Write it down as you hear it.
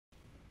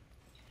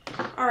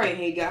Alright,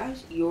 hey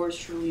guys, yours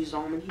truly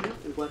Zalman here.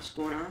 What's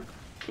going on?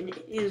 And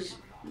it is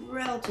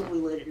relatively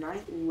late at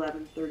night,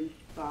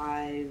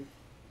 11:35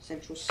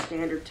 Central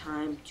Standard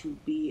Time to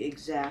be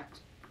exact.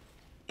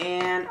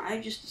 And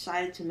I just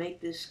decided to make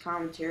this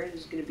commentary.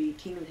 This is going to be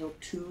King of the Hill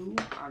 2,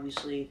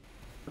 obviously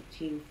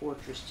Team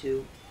Fortress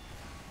 2.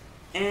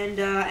 And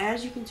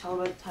as you can tell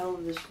by the title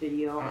of this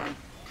video, I'm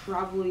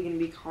probably going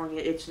to be calling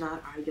it It's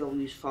Not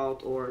IW's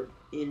Fault or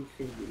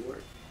Infinity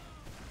Ward.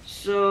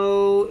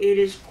 So, it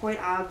is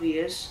quite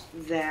obvious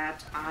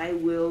that I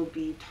will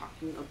be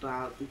talking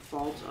about the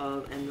fault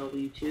of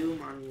MW2,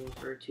 Modern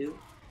Warfare 2,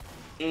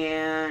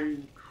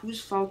 and whose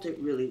fault it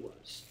really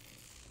was.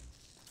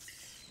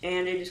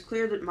 And it is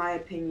clear that my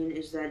opinion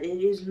is that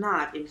it is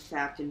not, in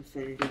fact,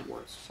 Infinity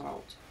Ward's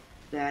fault.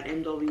 That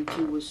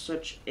MW2 was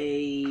such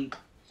a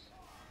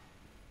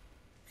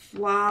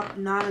flop,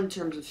 not in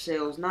terms of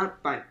sales,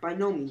 not by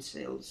no means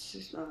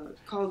sales.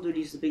 Call of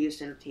Duty is the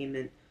biggest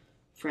entertainment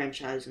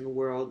franchise in the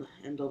world.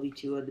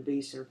 MW2 had the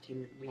biggest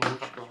entertainment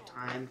launch of all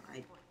time.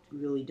 I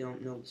really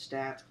don't know the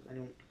stats because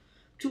I'm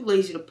too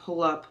lazy to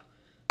pull up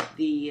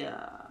the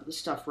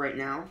stuff right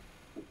now.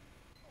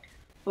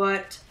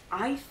 But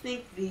I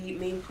think the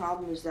main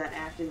problem is that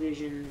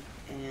Activision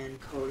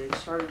and Kotick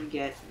started to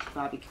get,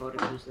 Bobby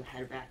Kotick, who's the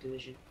head of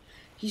Activision,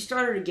 he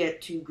started to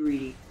get too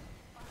greedy.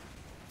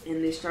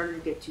 And they started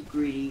to get too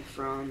greedy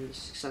from the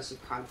success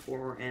of COD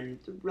 4 and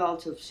the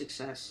relative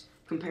success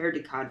compared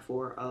to COD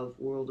 4 of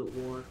World at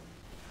War.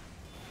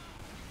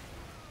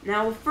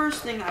 Now, the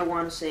first thing I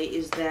want to say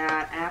is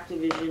that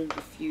Activision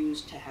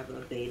refused to have a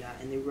beta,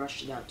 and they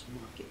rushed it out to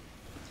market.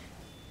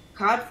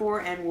 COD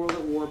 4 and World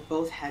at War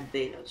both had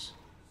betas.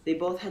 They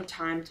both had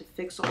time to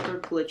fix all their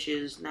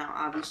glitches. Now,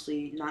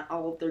 obviously, not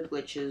all of their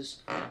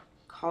glitches.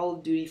 Call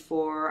of Duty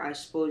 4, I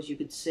suppose you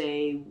could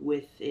say,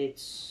 with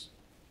its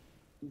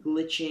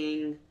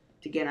glitching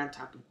to get on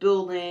top of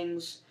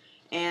buildings,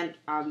 and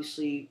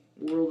obviously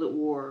World at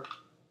War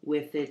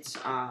with its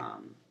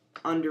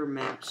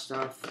under-map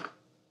stuff.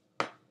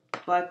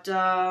 But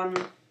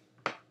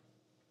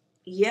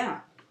yeah.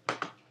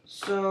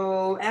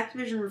 So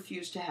Activision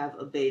refused to have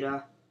a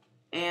beta,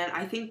 and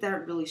I think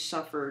that really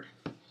suffered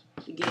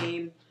the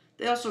game.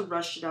 They also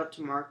rushed it out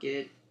to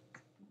market.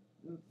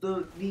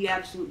 The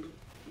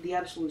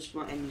absolute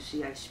smart, and you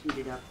see I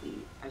sped up the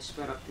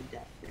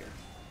death there.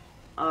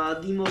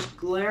 The most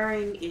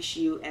glaring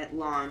issue at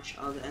launch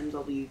of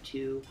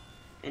MW2,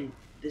 and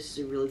this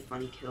is a really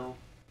funny kill,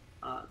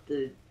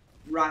 the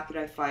rocket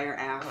I fire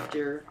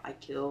after I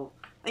kill,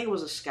 I think it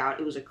was a scout,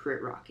 it was a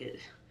crit rocket,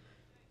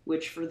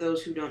 which for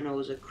those who don't know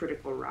is a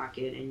critical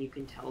rocket, and you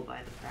can tell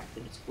by the fact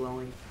that it's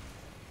glowing.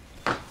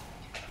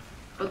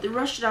 But they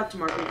rushed it out to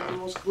market, and the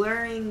most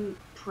glaring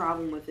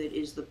problem with it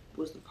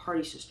was the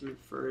party system at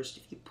first.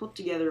 If you put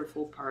together a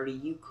full party,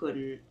 you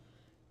couldn't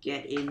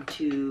get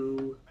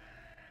into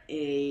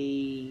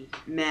a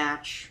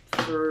match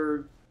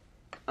for,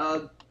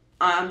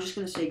 I'm just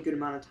going to say a good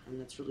amount of time.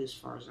 That's really as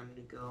far as I'm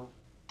going to go.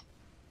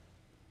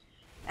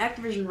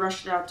 Activision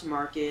rushed it out to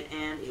market,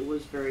 and it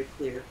was very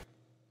clear.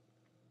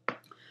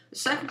 The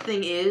second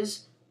thing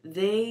is,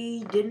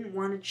 they didn't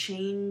want to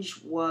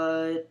change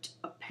what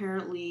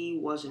apparently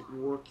wasn't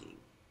working.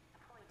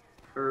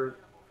 Or,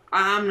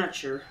 I'm not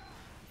sure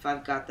if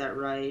I've got that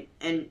right.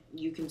 And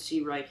you can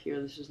see right here,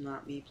 this is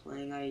not me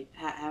playing.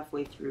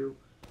 Halfway through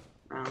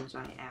rounds,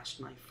 I asked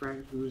my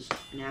friend, who's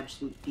an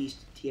absolute beast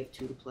at TF2,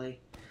 to play.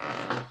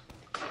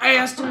 I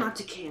asked him not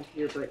to camp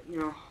here, but, you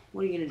know,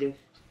 what are you going to do?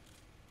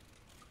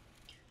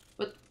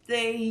 But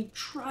they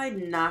tried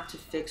not to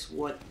fix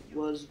what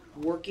was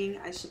working,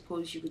 I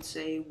suppose you could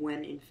say,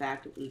 when, in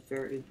fact, it was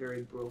very,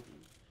 very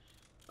broken.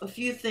 A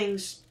few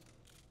things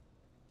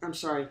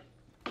that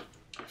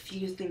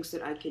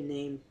I can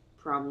name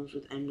problems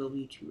with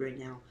MW2 right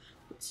now.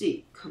 Let's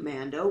see,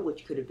 Commando,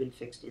 which could have been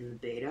fixed in the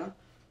beta.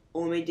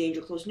 Only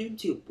Danger Close Noob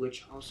Tube,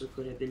 which also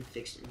could have been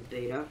fixed in the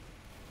beta.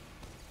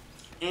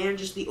 And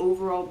just the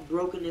overall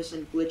brokenness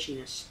and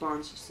glitchiness,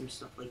 spawn system,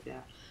 stuff like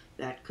that,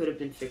 that could have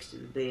been fixed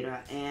in the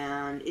beta.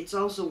 And it's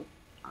also,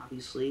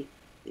 obviously,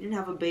 they didn't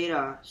have a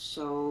beta,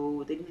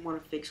 so they didn't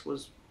want to fix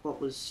what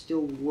was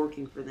still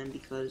working for them,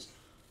 because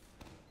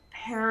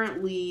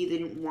apparently they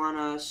didn't want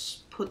to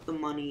put the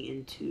money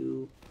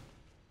into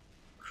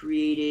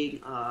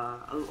creating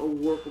a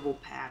workable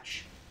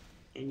patch.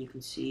 And you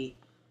can see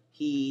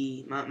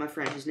my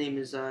friend, his name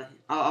is,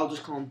 I'll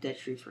just call him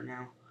Deadtree for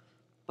now,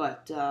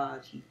 but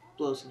he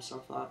blows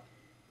himself up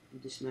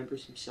and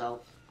dismembers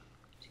himself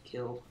to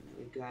kill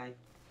another guy.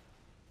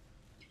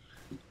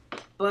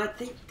 But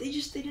they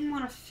didn't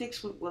want to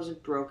fix what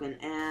wasn't broken,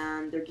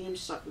 and their game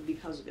suffered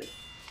because of it.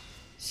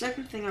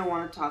 Second thing I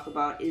want to talk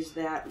about is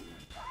that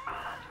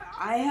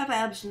I have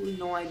absolutely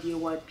no idea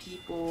why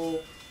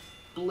people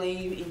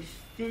blame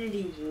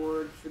Infinity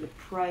Ward for the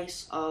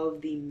price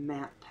of the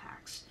map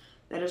packs.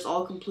 That is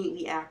all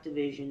completely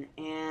Activision,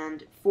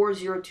 and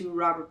 402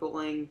 Robert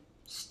Bowling,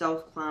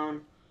 Stealth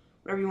Clown,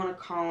 whatever you want to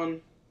call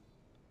him,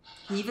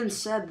 he even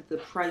said that the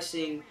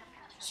pricing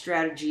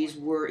strategies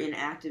were in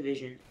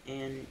Activision,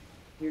 and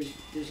there's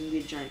going to be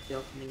a giant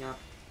fail coming up.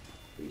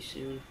 pretty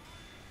soon.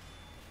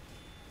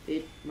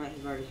 It might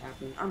have already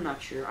happened. I'm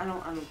not sure. I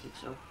don't think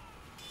so.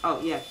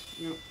 Oh yes.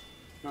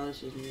 No,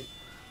 this isn't it.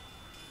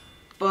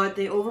 But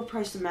they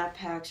overprice the map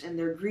packs and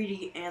they're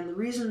greedy, and the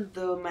reason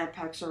the map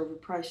packs are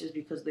overpriced is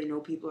because they know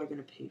people are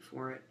going to pay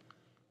for it.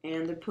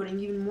 And they're putting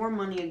even more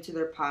money into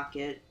their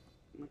pocket,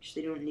 which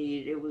they don't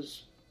need. It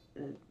was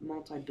a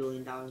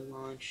multi-billion-dollar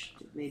launch.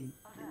 It made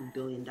 $1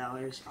 billion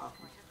off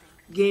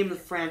of game the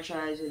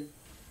franchise, and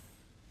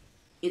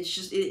it's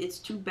just, it's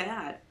too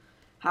bad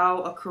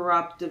how a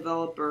corrupt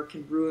developer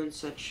can ruin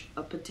such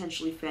a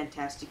potentially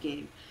fantastic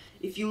game.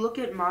 If you look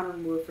at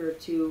Modern Warfare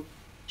 2,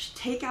 just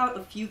take out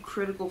a few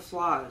critical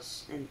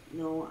flaws, and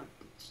no,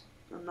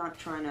 I'm not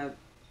trying to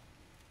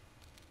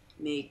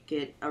make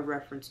it a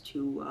reference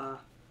to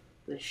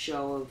the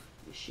show of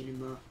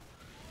Machinima,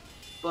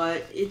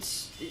 but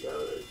it's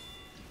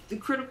the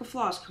critical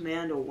flaws: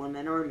 Commando,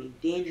 one-man army,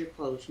 danger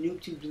close,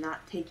 noob tubes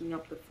not taking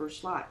up the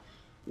first slot.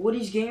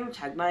 Woody's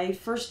gamertag. My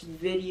first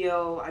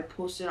video I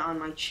posted on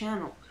my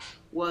channel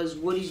was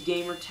Woody's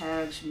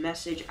gamertag's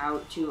message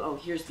out to, oh,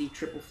 here's the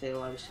triple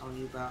fail I was telling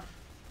you about.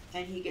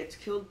 And he gets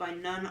killed by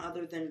none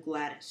other than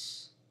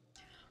Gladys.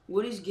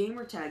 Woody's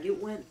gamertag,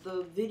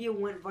 the video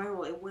went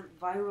viral. It went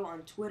viral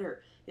on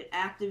Twitter. That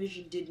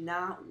Activision did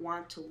not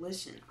want to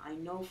listen. I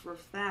know for a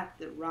fact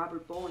that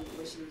Robert Bowling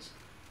listens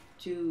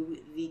to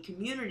the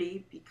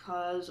community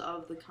because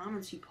of the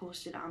comments he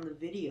posted on the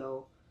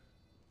video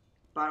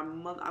about a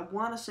month, I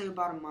want to say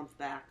about a month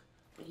back,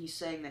 that he's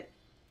saying that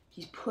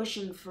he's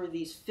pushing for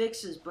these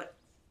fixes, but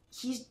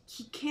he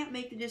can't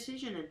make the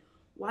decision, and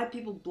why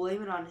people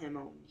blame it on him.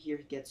 Oh, here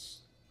he gets,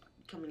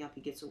 coming up,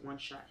 he gets a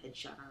one-shot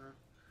headshot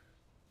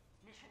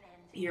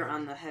here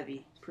on the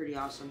heavy. Pretty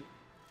awesome.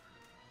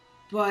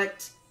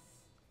 But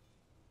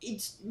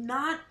it's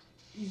not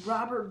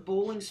Robert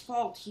Bowling's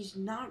fault. He's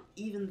not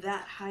even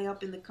that high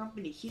up in the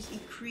company. He's a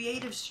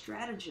creative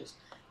strategist.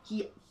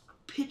 He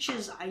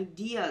pitches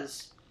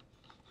ideas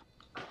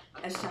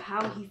as to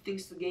how he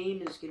thinks the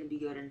game is going to be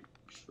good. And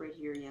just right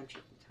here, yeah, I'm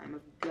checking the time.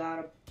 I've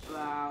got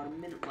about a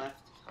minute left.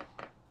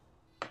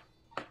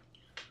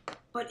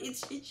 But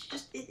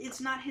it's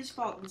not his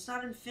fault. It's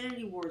not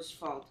Infinity Ward's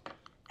fault.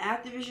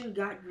 Activision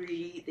got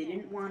greedy. They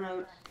didn't want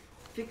to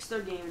fix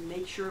their game and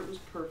make sure it was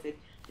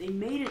perfect. They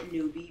made it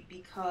newbie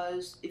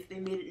because if they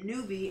made it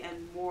newbie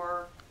and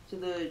more to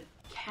the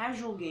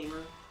casual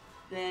gamer,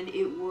 then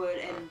it would,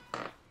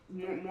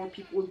 and more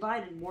people would buy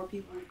it, and more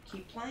people would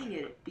keep playing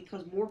it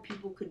because more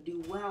people could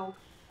do well.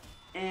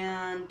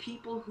 And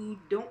people who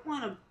don't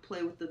want to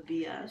play with the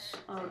BS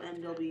of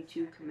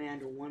MW2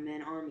 Commando,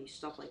 one-man army,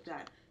 stuff like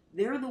that,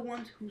 they're the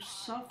ones who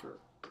suffer.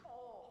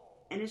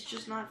 And it's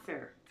just not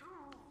fair.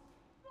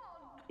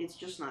 It's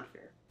just not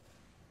fair.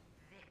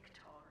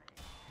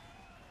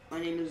 My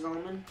name is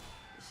Zalman.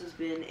 This has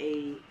been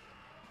a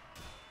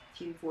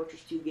Team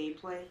Fortress 2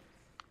 gameplay.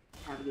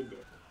 Have a good day.